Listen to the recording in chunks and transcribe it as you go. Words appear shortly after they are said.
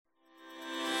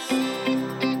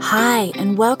Hi,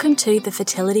 and welcome to the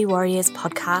Fertility Warriors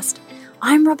podcast.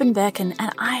 I'm Robin Birkin,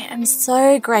 and I am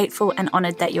so grateful and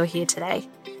honoured that you're here today.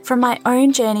 From my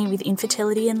own journey with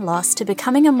infertility and loss to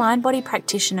becoming a mind-body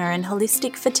practitioner and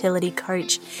holistic fertility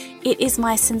coach, it is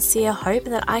my sincere hope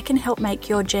that I can help make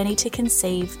your journey to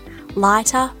conceive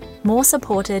lighter, more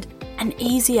supported, and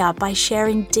easier by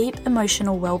sharing deep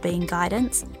emotional well-being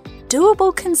guidance,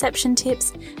 doable conception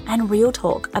tips, and real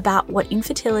talk about what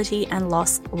infertility and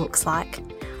loss looks like.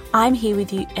 I'm here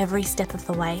with you every step of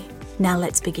the way. Now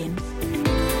let's begin.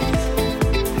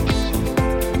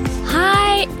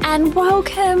 Hi, and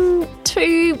welcome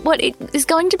to what is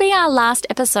going to be our last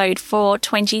episode for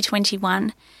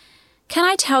 2021. Can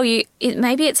I tell you,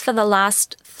 maybe it's for the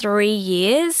last 3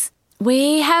 years,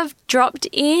 we have dropped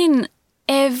in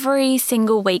every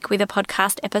single week with a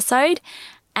podcast episode,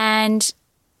 and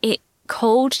it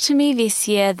called to me this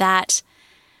year that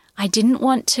I didn't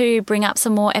want to bring up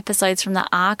some more episodes from the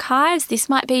archives. This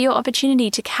might be your opportunity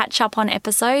to catch up on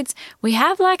episodes. We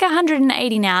have like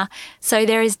 180 now, so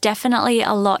there is definitely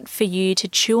a lot for you to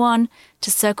chew on,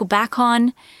 to circle back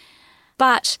on.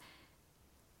 But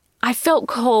I felt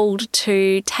called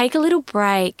to take a little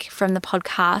break from the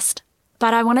podcast,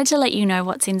 but I wanted to let you know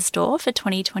what's in store for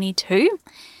 2022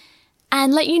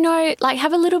 and let you know,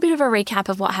 have a little bit of a recap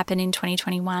of what happened in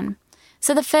 2021.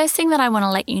 So the first thing that I want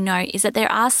to let you know is that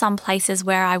there are some places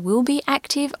where I will be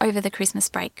active over the Christmas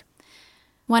break.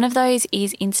 One of those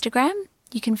is Instagram.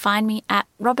 You can find me at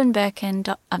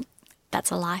robinbirkin.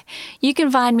 That's a lie. You can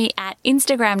find me at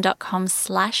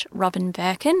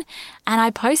instagram.com/robinbirkin, and I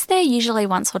post there usually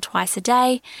once or twice a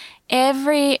day.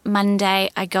 Every Monday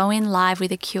I go in live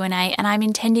with a Q&A, and I'm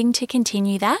intending to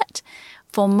continue that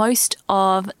for most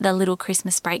of the little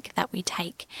Christmas break that we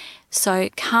take. So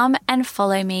come and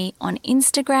follow me on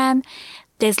Instagram.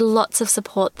 There's lots of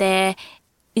support there.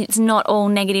 It's not all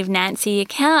negative Nancy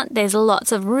account. There's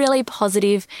lots of really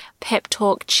positive pep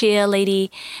talk, cheerleading,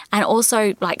 and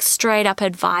also straight up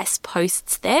advice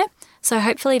posts there. So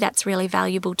hopefully that's really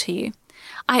valuable to you.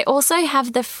 I also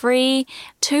have the free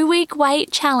 2-week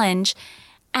wait challenge.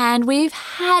 And we've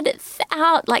had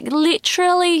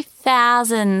literally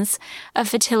thousands of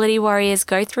fertility warriors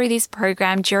go through this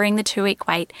program during the 2-week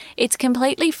wait. It's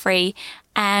completely free.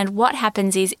 And what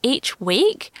happens is each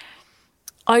week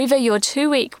over your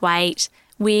 2-week wait,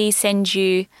 we send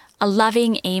you a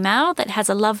loving email that has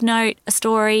a love note, a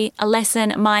story, a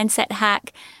lesson, a mindset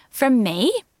hack from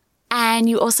me. And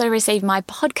you also receive my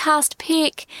podcast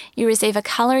pick, you receive a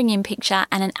colouring in picture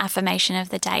and an affirmation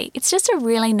of the day. It's just a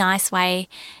really nice way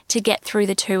to get through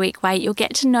the 2-week wait. You'll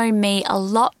get to know me a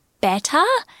lot better.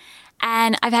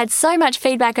 And I've had so much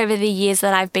feedback over the years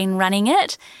that I've been running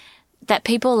it that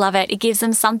people love it. It gives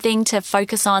them something to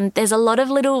focus on. There's a lot of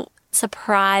little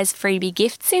surprise freebie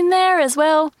gifts in there as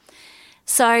well.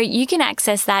 So you can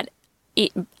access that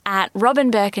at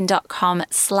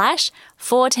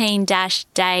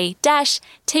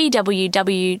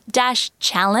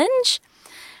robinbirkin.com/14-day-TWW-challenge,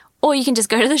 or you can just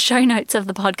go to the show notes of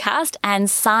the podcast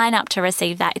and sign up to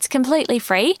receive that. It's completely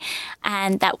free,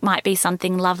 and that might be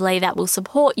something lovely that will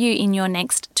support you in your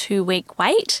next 2-week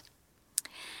wait.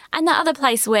 And the other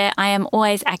place where I am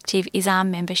always active is our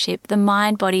membership, the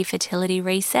Mind Body Fertility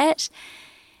Reset.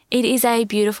 It is a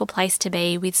beautiful place to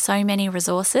be with so many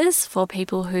resources for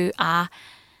people who are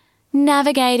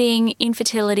navigating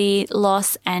infertility,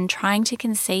 loss, and trying to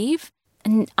conceive.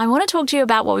 And I want to talk to you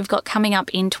about what we've got coming up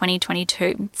in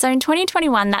 2022. So in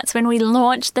 2021, that's when we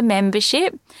launched the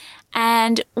membership,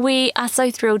 and we are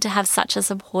so thrilled to have such a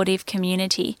supportive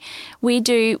community. We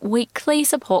do weekly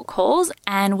support calls,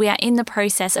 and we are in the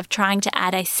process of trying to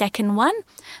add a second one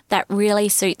that really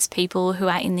suits people who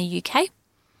are in the UK.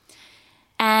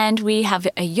 And we have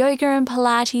a yoga and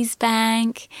Pilates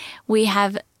bank. We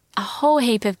have a whole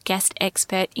heap of guest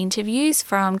expert interviews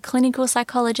from clinical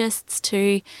psychologists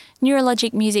to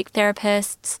neurologic music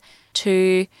therapists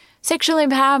to sexual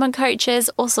empowerment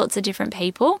coaches, all sorts of different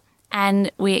people.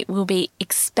 And we will be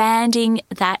expanding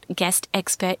that guest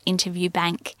expert interview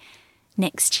bank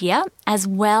next year, as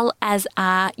well as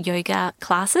our yoga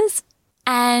classes.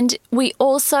 And we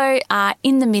also are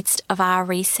in the midst of our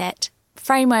reset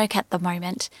framework at the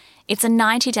moment. It's a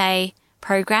 90-day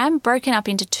program broken up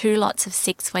into 2 lots of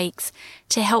 6 weeks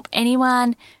to help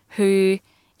anyone who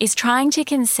is trying to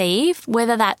conceive,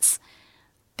 whether that's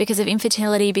because of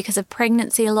infertility, because of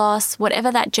pregnancy loss, whatever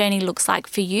that journey looks like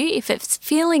for you. If it's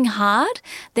feeling hard,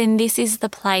 then this is the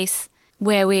place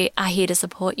where we are here to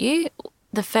support you.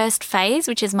 The first phase,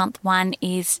 which is month 1,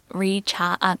 is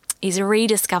rediscover,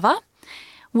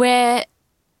 where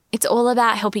it's all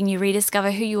about helping you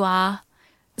rediscover who you are,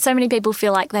 So many people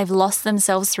feel like they've lost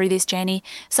themselves through this journey.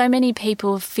 So many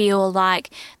people feel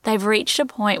like they've reached a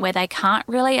point where they can't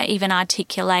really even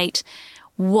articulate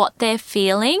what they're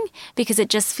feeling because it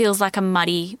just feels like a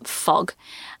muddy fog.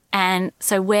 And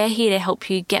so we're here to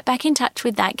help you get back in touch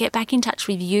with that, get back in touch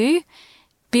with you,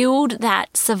 build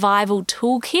that survival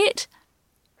toolkit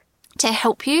to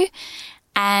help you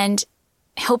and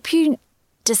help you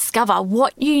discover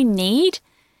what you need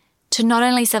to not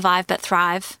only survive but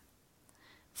thrive.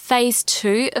 Phase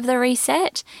 2 of the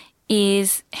reset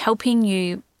is helping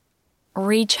you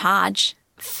recharge,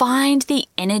 find the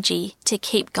energy to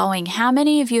keep going. How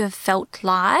many of you have felt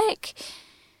like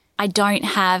I don't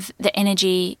have the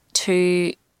energy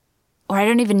to, or I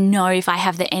don't even know if I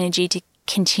have the energy to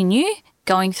continue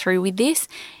going through with this,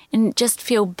 and just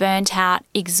feel burnt out,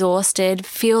 exhausted,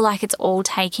 feel like it's all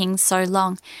taking so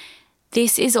long?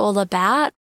 This is all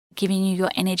about giving you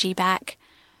your energy back,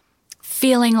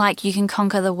 feeling like you can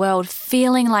conquer the world,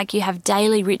 feeling like you have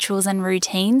daily rituals and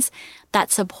routines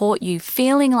that support you,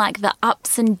 feeling like the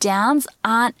ups and downs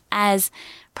aren't as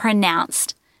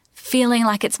pronounced, feeling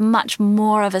like it's much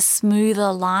more of a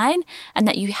smoother line and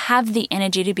that you have the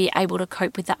energy to be able to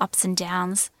cope with the ups and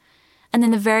downs. And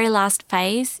then the very last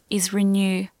phase is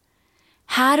renew.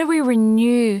 How do we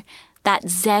renew that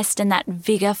zest and that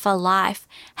vigor for life?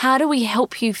 How do we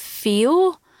help you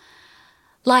feel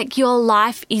like your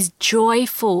life is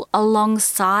joyful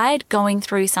alongside going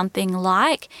through something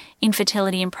like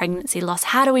infertility and pregnancy loss?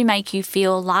 How do we make you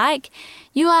feel like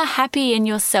you are happy in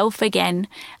yourself again?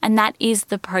 And that is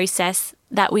the process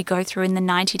that we go through in the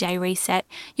 90-day reset.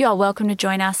 You are welcome to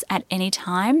join us at any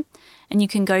time. And you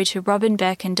can go to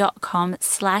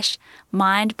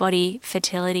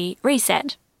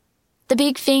robinbirkin.com/mindbodyfertilityreset. The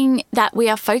big thing that we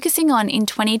are focusing on in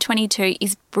 2022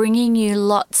 is bringing you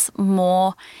lots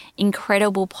more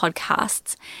incredible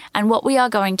podcasts. And what we are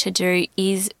going to do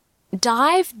is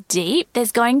dive deep.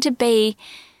 There's going to be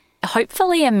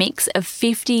hopefully a mix of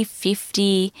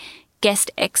 50-50 guest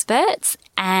experts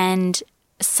and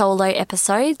solo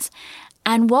episodes.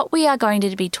 And what we are going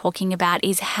to be talking about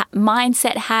is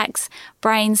mindset hacks,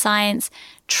 brain science,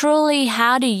 truly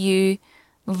how do you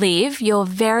live your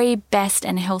very best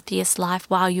and healthiest life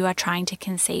while you are trying to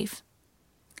conceive.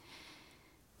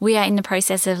 We are in the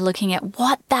process of looking at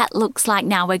what that looks like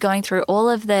now. We're going through all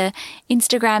of the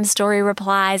Instagram story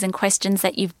replies and questions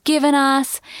that you've given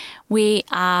us. We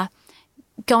are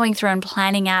going through and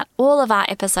planning out all of our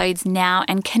episodes now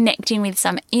and connecting with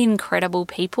some incredible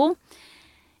people.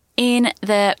 In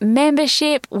the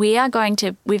membership, we've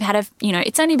had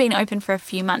it's only been open for a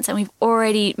few months and we've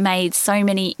already made so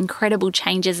many incredible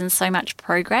changes and so much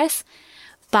progress,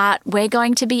 but we're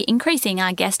going to be increasing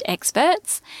our guest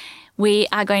experts. We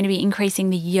are going to be increasing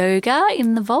the yoga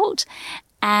in the vault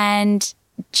and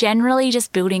generally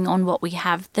just building on what we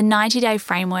have. The 90-day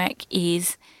framework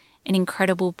is an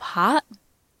incredible part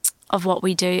of what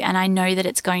we do, and I know that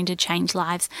it's going to change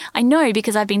lives. I know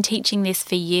because I've been teaching this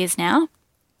for years now.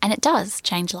 And it does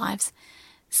change lives.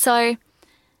 So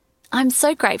I'm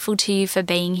so grateful to you for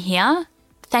being here.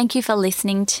 Thank you for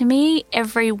listening to me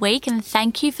every week. And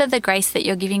thank you for the grace that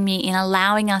you're giving me in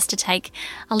allowing us to take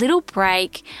a little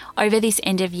break over this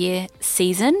end of year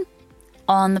season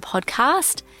on the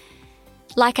podcast.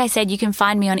 Like I said, you can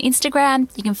find me on Instagram.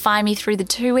 You can find me through the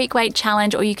 2-week weight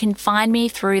challenge, or you can find me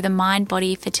through the Mind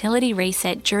Body Fertility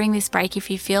Reset during this break if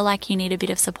you feel like you need a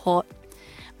bit of support.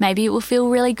 Maybe it will feel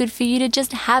really good for you to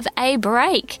just have a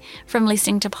break from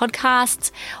listening to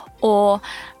podcasts, or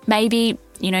maybe,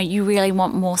 you really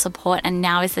want more support and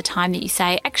now is the time that you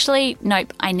say, actually,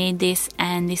 nope, I need this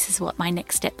and this is what my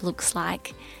next step looks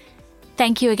like.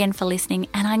 Thank you again for listening,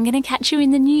 and I'm going to catch you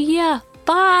in the new year.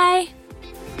 Bye.